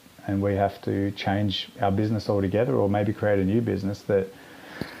obsolete. And we have to change our business altogether, or maybe create a new business that,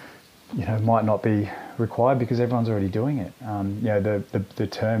 you know, might not be required because everyone's already doing it. You know, the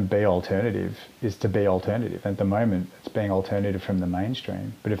term Be Alternative is to be alternative. At the moment, it's being alternative from the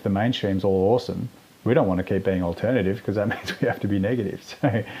mainstream. But if the mainstream's all awesome, we don't want to keep being alternative because that means we have to be negative.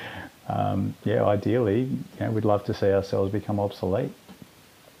 So, yeah, ideally, you know, we'd love to see ourselves become obsolete.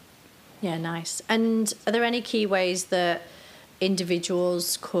 Yeah, nice. And are there any key ways that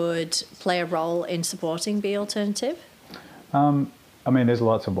individuals could play a role in supporting Be Alternative? I mean, there's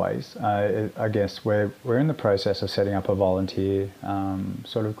lots of ways. I guess we're in the process of setting up a volunteer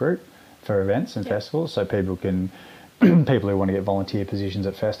sort of group for events and festivals, so people who want to get volunteer positions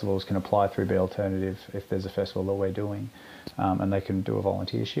at festivals can apply through Be Alternative if there's a festival that we're doing, and they can do a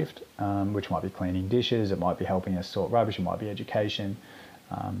volunteer shift, which might be cleaning dishes, it might be helping us sort rubbish, it might be education,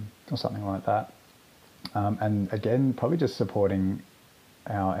 or something like that. And again, probably just supporting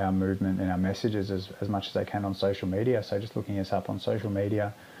our movement and our messages as much as they can on social media. So just looking us up on social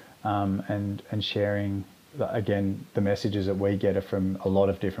media and sharing, again, the messages that we get are from a lot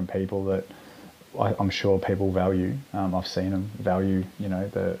of different people that I'm sure people value. I've seen them value, you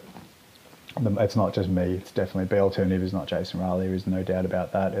know, it's not just me, it's definitely Be Alternative is not Jason Riley, there is no doubt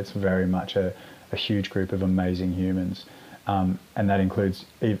about that. It's very much a huge group of amazing humans. And that includes,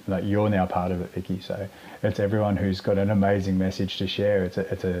 like, you're now part of it, Vicky. So it's everyone who's got an amazing message to share. It's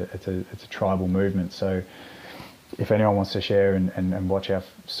a tribal movement. So if anyone wants to share and watch our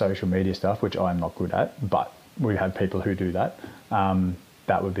social media stuff, which I'm not good at, but we have people who do that,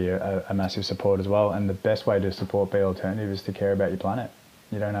 that would be a massive support as well. And the best way to support Be Alternative is to care about your planet.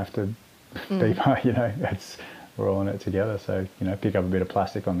 You don't have to be, you know, we're all in it together. So, you know, pick up a bit of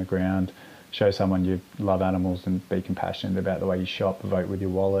plastic on the ground, show someone you love animals and be compassionate about the way you shop, vote with your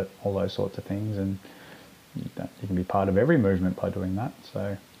wallet, all those sorts of things. And you can be part of every movement by doing that.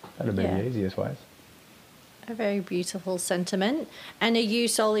 So that'd be the easiest ways. A very beautiful sentiment. And are you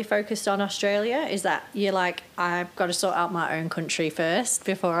solely focused on Australia? Is that you're like, I've got to sort out my own country first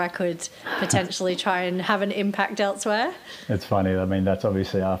before I could potentially try and have an impact elsewhere? It's funny. I mean, that's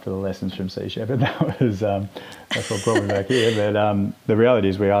obviously after the lessons from Sea Shepherd. That was that's what brought me back here. But the reality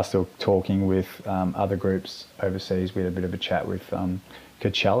is we are still talking with other groups overseas. We had a bit of a chat with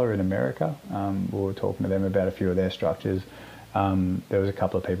Coachella in America. We were talking to them about a few of their structures. There was a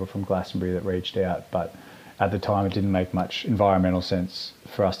couple of people from Glastonbury that reached out, but at the time, it didn't make much environmental sense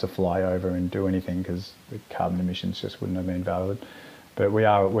for us to fly over and do anything because the carbon emissions just wouldn't have been valid. But we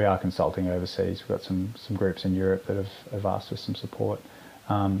are consulting overseas. We've got some groups in Europe that have asked for some support.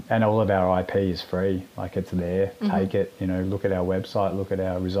 And all of our IP is free. Like, it's there. Take it. You know, look at our website, look at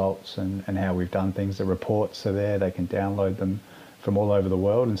our results and how we've done things. The reports are there. They can download them from all over the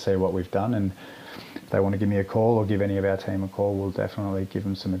world and see what we've done. And if they want to give me a call or give any of our team a call, we'll definitely give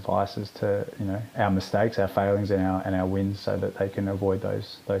them some advice as to, you know, our mistakes, our failings and our wins, so that they can avoid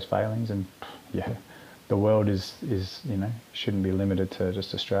those failings. And yeah, the world is shouldn't be limited to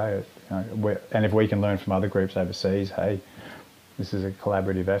just Australia. And if we can learn from other groups overseas, hey, this is a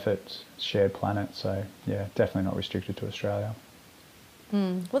collaborative effort, shared planet. So yeah, definitely not restricted to Australia.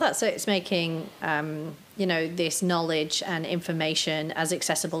 Well, that's it. It's making, this knowledge and information as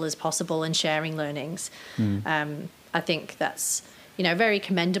accessible as possible and sharing learnings. I think that's, very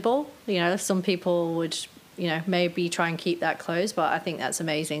commendable. Some people would, maybe try and keep that closed, but I think that's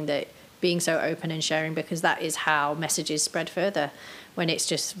amazing that being so open and sharing, because that is how messages spread further, when it's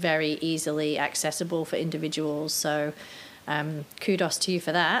just very easily accessible for individuals. So kudos to you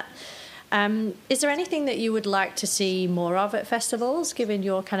for that. Is there anything that you would like to see more of at festivals, given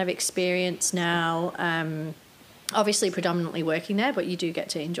your kind of experience now? Obviously, predominantly working there, but you do get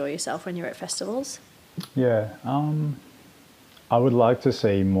to enjoy yourself when you're at festivals. Yeah, I would like to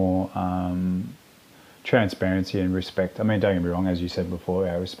see more transparency and respect. I mean, don't get me wrong, as you said before,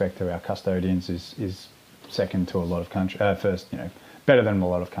 our respect to our custodians is second to a lot of countries. First, better than a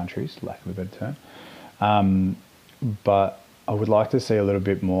lot of countries, lack of a better term. But I would like to see a little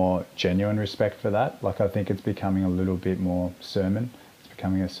bit more genuine respect for that. Like, I think it's becoming a little bit more sermon. It's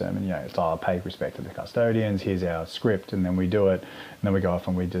becoming a sermon. It's pay respect to the custodians. Here's our script, and then we do it, and then we go off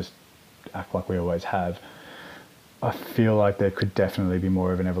and we just act like we always have. I feel like there could definitely be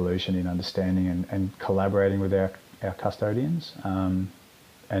more of an evolution in understanding and collaborating with our custodians. And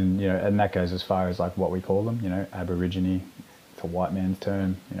that goes as far as like what we call them. Aborigine, it's a white man's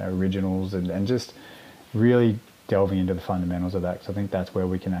term. Originals, and just really delving into the fundamentals of that, because I think that's where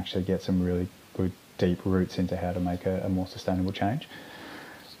we can actually get some really good deep roots into how to make a more sustainable change.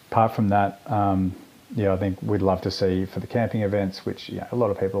 Apart from that, I think we'd love to see for the camping events, which a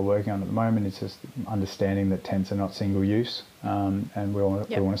lot of people are working on at the moment, it's just understanding that tents are not single use, and we want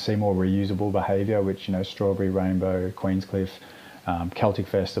to see more reusable behaviour, which Strawberry Rainbow, Queenscliff, Celtic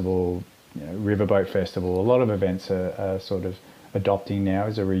Festival, Riverboat Festival, a lot of events are sort of adopting now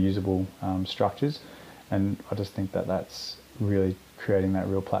as a reusable structures. And I just think that that's really creating that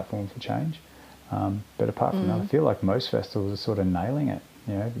real platform for change. But apart from that, I feel like most festivals are sort of nailing it.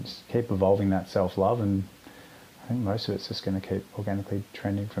 Just keep evolving that self-love, and I think most of it's just going to keep organically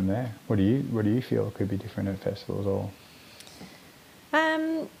trending from there. What do you feel could be different at festivals or?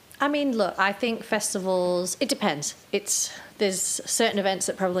 I mean, look, I think festivals, it depends. There's certain events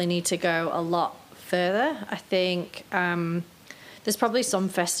that probably need to go a lot further. I think there's probably some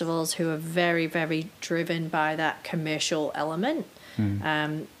festivals who are very, very driven by that commercial element.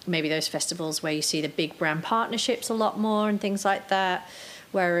 Maybe those festivals where you see the big brand partnerships a lot more and things like that.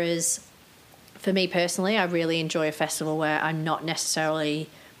 Whereas for me personally, I really enjoy a festival where I'm not necessarily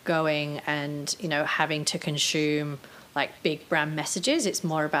going and, having to consume like big brand messages. It's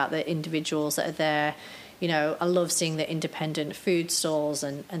more about the individuals that are there. I love seeing the independent food stalls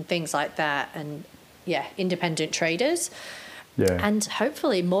and things like that. And independent traders. Yeah. And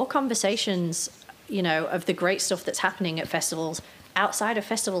hopefully more conversations, of the great stuff that's happening at festivals outside of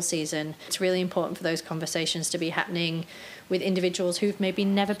festival season. It's really important for those conversations to be happening with individuals who've maybe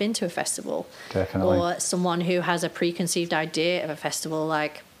never been to a festival. Definitely. Or someone who has a preconceived idea of a festival.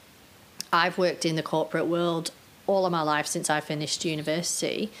 Like, I've worked in the corporate world all of my life since I finished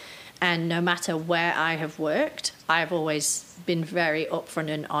university. And no matter where I have worked, I've always been very upfront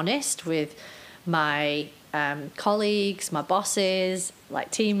and honest with my colleagues, my bosses,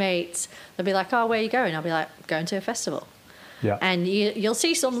 like teammates. They'll be like, "Oh, where are you going?" I'll be like, "Going to a festival." Yeah. And you'll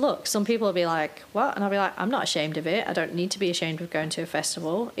see some looks. Some people will be like, "What?" And I'll be like, "I'm not ashamed of it. I don't need to be ashamed of going to a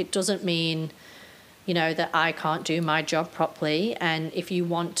festival. It doesn't mean, that I can't do my job properly. And if you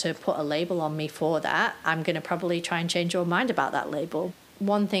want to put a label on me for that, I'm going to probably try and change your mind about that label."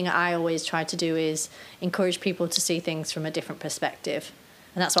 One thing I always try to do is encourage people to see things from a different perspective.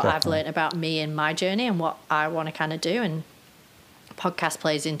 And that's what I've learned about me and my journey and what I want to kind of do. And podcast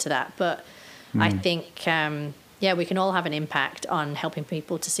plays into that. But I think, we can all have an impact on helping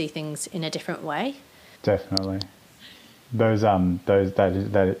people to see things in a different way. Definitely.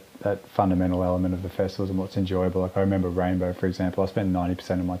 That fundamental element of the festivals and what's enjoyable. Like, I remember Rainbow, for example. I spent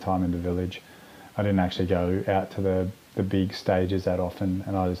 90% of my time in the village. I didn't actually go out to the big stages that often,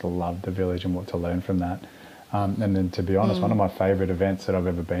 and I just loved the village and what to learn from that. And then, to be honest, one of my favourite events that I've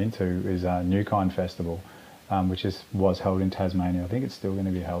ever been to is New Kind Festival, which was held in Tasmania. I think it's still going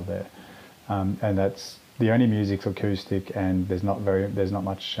to be held there, and that's the only music's acoustic, and there's not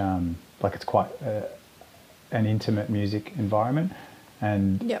much it's quite an intimate music environment,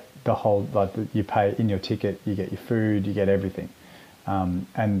 and the whole you pay in your ticket, you get your food, you get everything,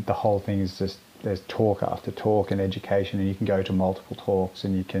 and the whole thing is just there's talk after talk and education, and you can go to multiple talks,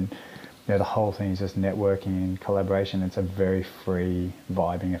 and you can. the whole thing is just networking and collaboration. It's a very free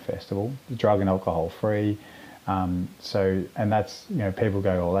vibing a festival, drug and alcohol free. And that's, people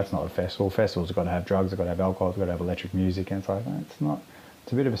go, oh, that's not a festival. Festivals have got to have drugs, they've got to have alcohol, they've got to have electric music. And it's like, no, it's not.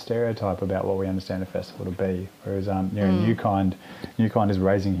 It's a bit of a stereotype about what we understand a festival to be. Whereas, New Kind is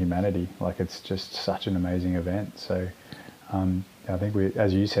raising humanity. Like, it's just such an amazing event. So I think we,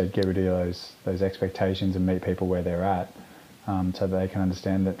 as you said, get rid of those expectations and meet people where they're at, so that they can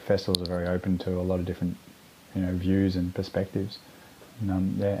understand that festivals are very open to a lot of different, views and perspectives.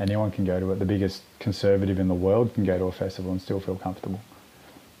 And, anyone can go to it. The biggest conservative in the world can go to a festival and still feel comfortable.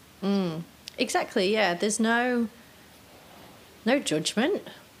 Exactly. Yeah. There's no judgment,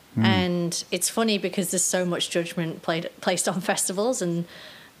 and it's funny because there's so much judgment placed on festivals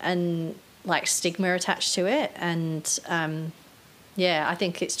and like stigma attached to it, and I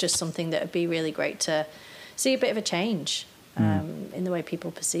think it's just something that would be really great to see a bit of a change in the way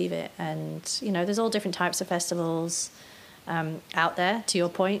people perceive it. And there's all different types of festivals out there. To your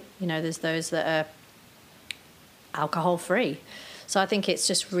point, there's those that are alcohol free, so I think it's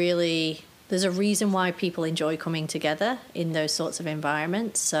just really, there's a reason why people enjoy coming together in those sorts of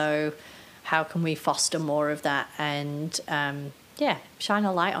environments. So how can we foster more of that and shine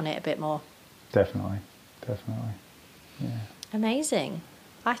a light on it a bit more? Definitely. Yeah. Amazing.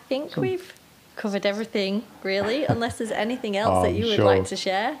 I think we've covered everything, really, unless there's anything else that you would like to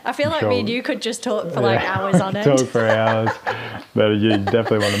share. I feel like me and you could just talk for hours on end. Talk for hours. But you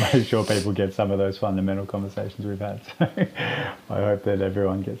definitely want to make sure people get some of those fundamental conversations we've had. So I hope that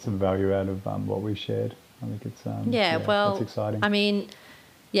everyone gets some value out of what we've shared. I think it's it's exciting. I mean,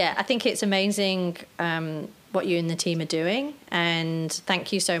 I think it's amazing what you and the team are doing, and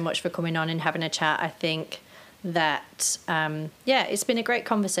thank you so much for coming on and having a chat. I think that it's been a great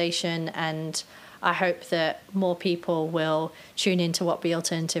conversation, and I hope that more people will tune into what Be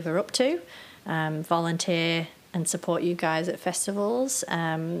Alternative are up to, volunteer and support you guys at festivals,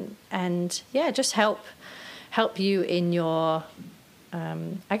 and just help you in your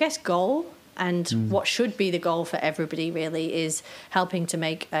goal. And what should be the goal for everybody really is helping to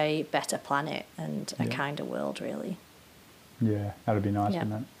make a better planet and a kinder world, really. Yeah, that'd be nice,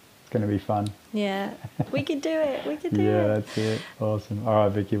 wouldn't it? It's going to be fun. Yeah, we can do it. We can do it. Yeah, that's it. Awesome. All right,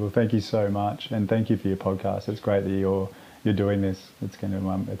 Vicky. Well, thank you so much, and thank you for your podcast. It's great that you're doing this. It's going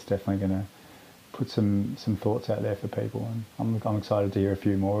to it's definitely going to put some thoughts out there for people, and I'm excited to hear a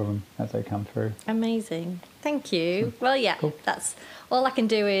few more of them as they come through. Amazing. Thank you. Well, cool. That's all I can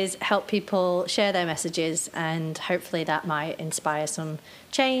do is help people share their messages, and hopefully that might inspire some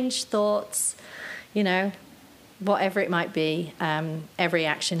change, thoughts, whatever it might be. Every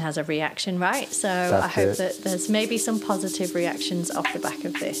action has a reaction, right? So I hope that there's maybe some positive reactions off the back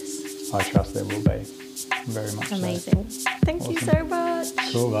of this. I trust there will be. Very much. Amazing. So. Thank you so much.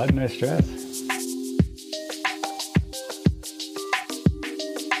 Cool, bud. No stress.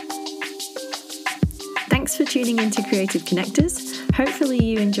 Thanks for tuning into Creative Connectors. Hopefully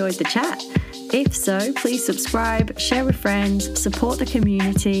you enjoyed the chat. If so, please subscribe, share with friends, support the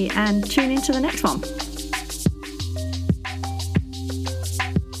community, and tune into the next one.